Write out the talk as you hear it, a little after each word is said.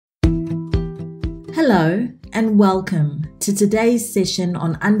Hello and welcome to today's session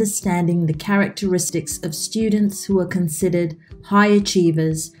on understanding the characteristics of students who are considered high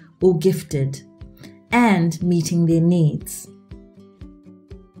achievers or gifted and meeting their needs.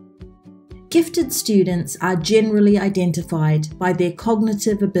 Gifted students are generally identified by their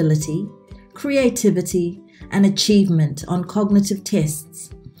cognitive ability, creativity, and achievement on cognitive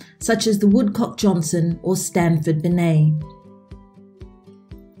tests such as the Woodcock-Johnson or Stanford-Binet.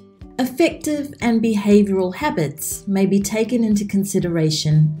 Affective and behavioral habits may be taken into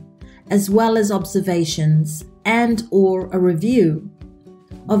consideration, as well as observations and/or a review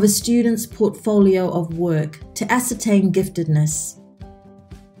of a student's portfolio of work to ascertain giftedness.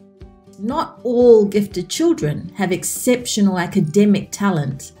 Not all gifted children have exceptional academic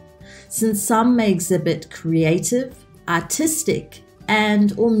talent, since some may exhibit creative, artistic,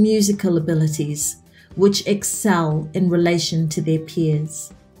 and/or musical abilities which excel in relation to their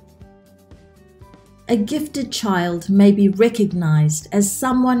peers. A gifted child may be recognized as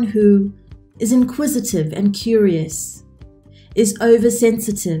someone who is inquisitive and curious, is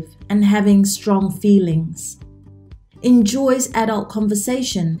oversensitive and having strong feelings, enjoys adult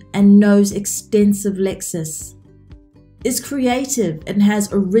conversation and knows extensive lexis, is creative and has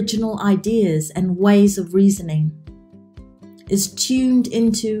original ideas and ways of reasoning, is tuned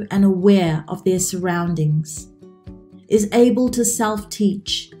into and aware of their surroundings, is able to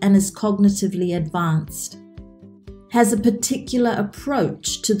self-teach and is cognitively advanced, has a particular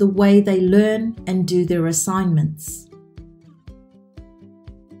approach to the way they learn and do their assignments.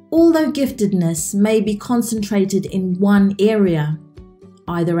 Although giftedness may be concentrated in one area,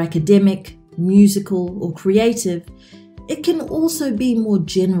 either academic, musical, or creative, it can also be more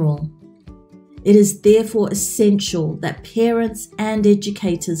general. It is therefore essential that parents and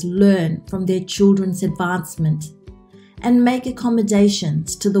educators learn from their children's advancement and make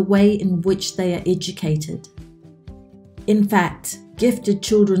accommodations to the way in which they are educated. In fact, gifted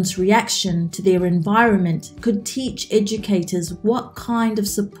children's reaction to their environment could teach educators what kind of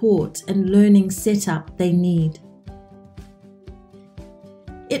support and learning setup they need.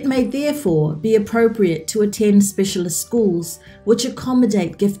 It may therefore be appropriate to attend specialist schools which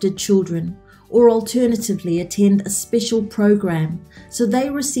accommodate gifted children, or alternatively attend a special program so they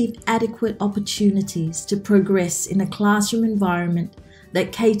receive adequate opportunities to progress in a classroom environment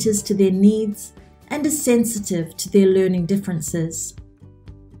that caters to their needs and is sensitive to their learning differences.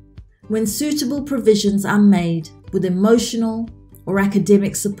 When suitable provisions are made with emotional or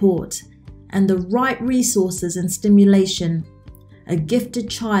academic support and the right resources and stimulation, a gifted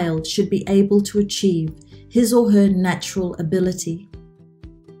child should be able to achieve his or her natural ability.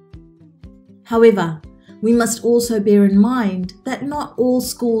 However, we must also bear in mind that not all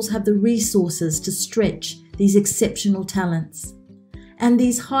schools have the resources to stretch these exceptional talents, and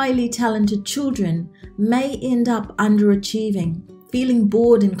these highly talented children may end up underachieving, feeling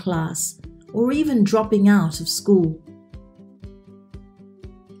bored in class, or even dropping out of school.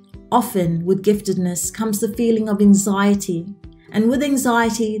 Often with giftedness comes the feeling of anxiety, and with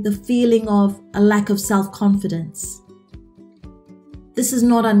anxiety the feeling of a lack of self-confidence. This is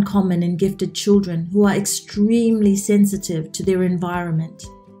not uncommon in gifted children who are extremely sensitive to their environment.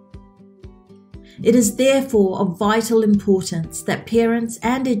 It is therefore of vital importance that parents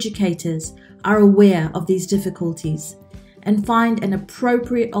and educators are aware of these difficulties and find an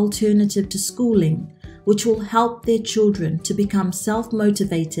appropriate alternative to schooling which will help their children to become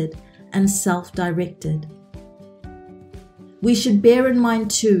self-motivated and self-directed. We should bear in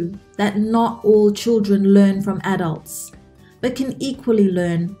mind too that not all children learn from adults, but can equally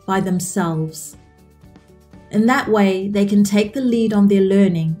learn by themselves. In that way, they can take the lead on their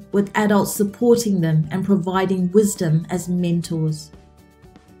learning with adults supporting them and providing wisdom as mentors.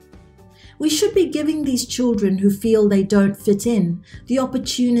 We should be giving these children who feel they don't fit in the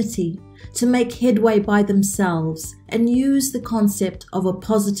opportunity to make headway by themselves and use the concept of a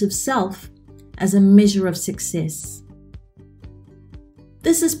positive self as a measure of success.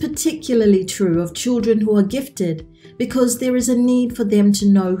 This is particularly true of children who are gifted because there is a need for them to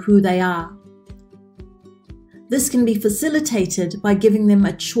know who they are. This can be facilitated by giving them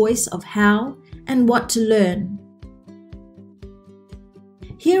a choice of how and what to learn.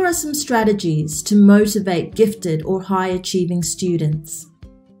 Here are some strategies to motivate gifted or high-achieving students.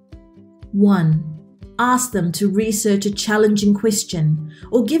 1. Ask them to research a challenging question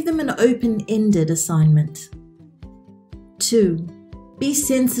or give them an open-ended assignment. 2. Be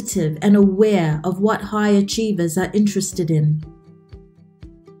sensitive and aware of what high achievers are interested in.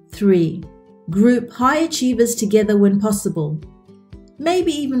 3. Group high achievers together when possible.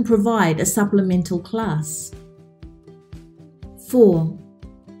 Maybe even provide a supplemental class. 4.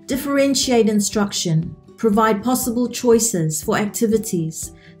 Differentiate instruction. Provide possible choices for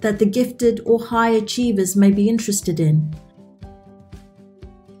activities that the gifted or high achievers may be interested in.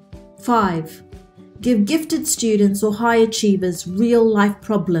 5. Give gifted students or high achievers real-life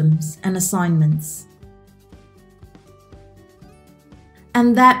problems and assignments.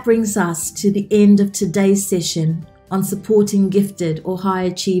 And that brings us to the end of today's session on supporting gifted or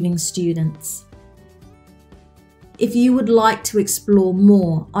high-achieving students. If you would like to explore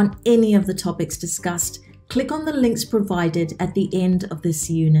more on any of the topics discussed, click on the links provided at the end of this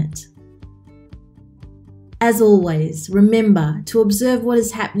unit. As always, remember to observe what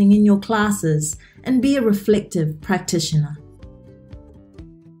is happening in your classes and be a reflective practitioner.